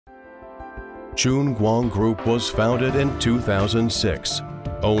Chunguang Group was founded in 2006,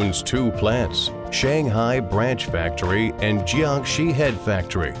 owns 2 plants, Shanghai Branch Factory and Jiangxi Head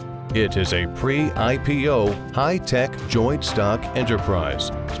Factory. It is a pre-IPO, high-tech joint stock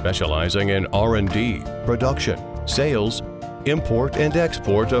enterprise specializing in R&D, production, sales, import and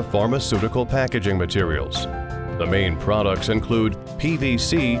export of pharmaceutical packaging materials. The main products include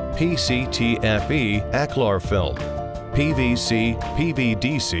PVC, PCTFE Aclar film, PVC,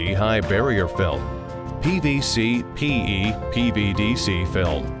 PVDC high barrier film, PVC, PE, PVDC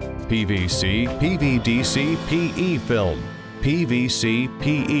film, PVC, PVDC PE film, PVC,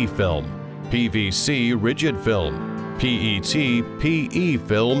 PE film, PVC rigid film, PET, PE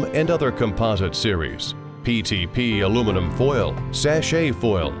film and other composite series, PTP aluminum foil, sachet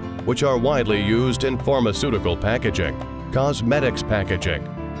foil, which are widely used in pharmaceutical packaging, cosmetics packaging,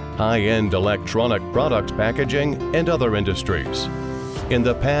 high-end electronic product packaging, and other industries. In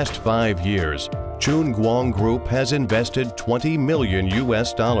the past 5 years, Chunguang Group has invested $20 million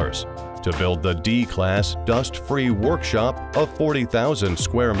to build the D-Class dust-free workshop of 40,000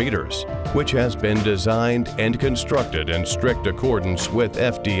 square meters, which has been designed and constructed in strict accordance with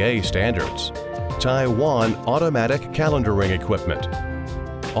FDA standards. Taiwan automatic calendaring equipment,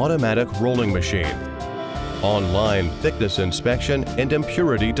 automatic rolling machine, online thickness inspection and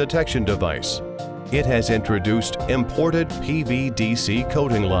impurity detection device. It has introduced imported PVDC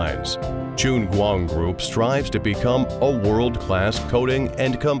coating lines. Chunguang Group strives to become a world-class coating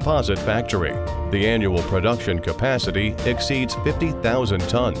and composite factory. The annual production capacity exceeds 50,000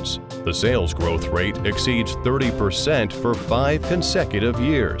 tons. The sales growth rate exceeds 30% for 5 consecutive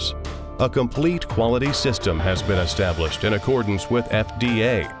years. A complete quality system has been established in accordance with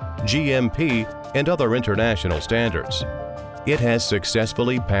FDA, GMP, and other international standards. It has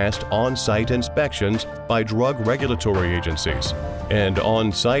successfully passed on-site inspections by drug regulatory agencies and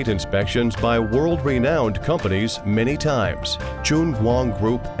on-site inspections by world-renowned companies many times. Chunguang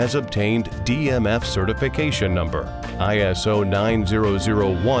Group has obtained DMF certification number,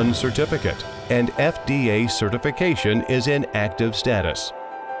 ISO9001 certificate, and FDA certification is in active status.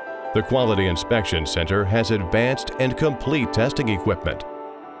 The Quality Inspection Center has advanced and complete testing equipment.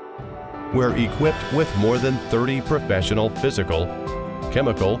 We're equipped with more than 30 professional physical,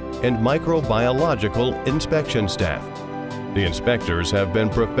 chemical, and microbiological inspection staff. The inspectors have been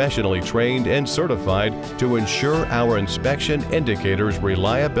professionally trained and certified to ensure our inspection indicators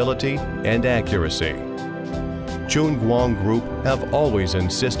reliability and accuracy. Chunguang Group have always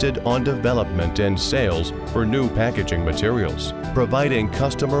insisted on development and sales for new packaging materials, providing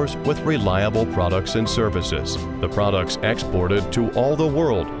customers with reliable products and services. The products exported to all the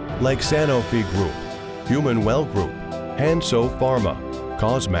world, like Sanofi Group, Humanwell Group, Hanso Pharma,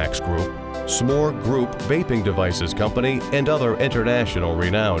 Cosmax Group, Smore Group Vaping Devices Company, and other international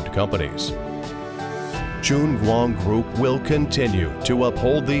renowned companies. Chunguang Group will continue to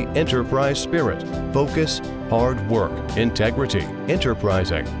uphold the enterprise spirit, focus, hard work, integrity,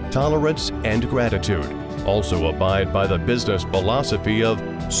 enterprising, tolerance, and gratitude. Also abide by the business philosophy of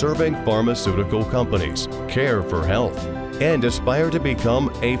serving pharmaceutical companies, care for health, and aspire to become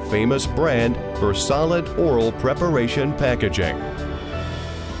a famous brand for solid oral preparation packaging.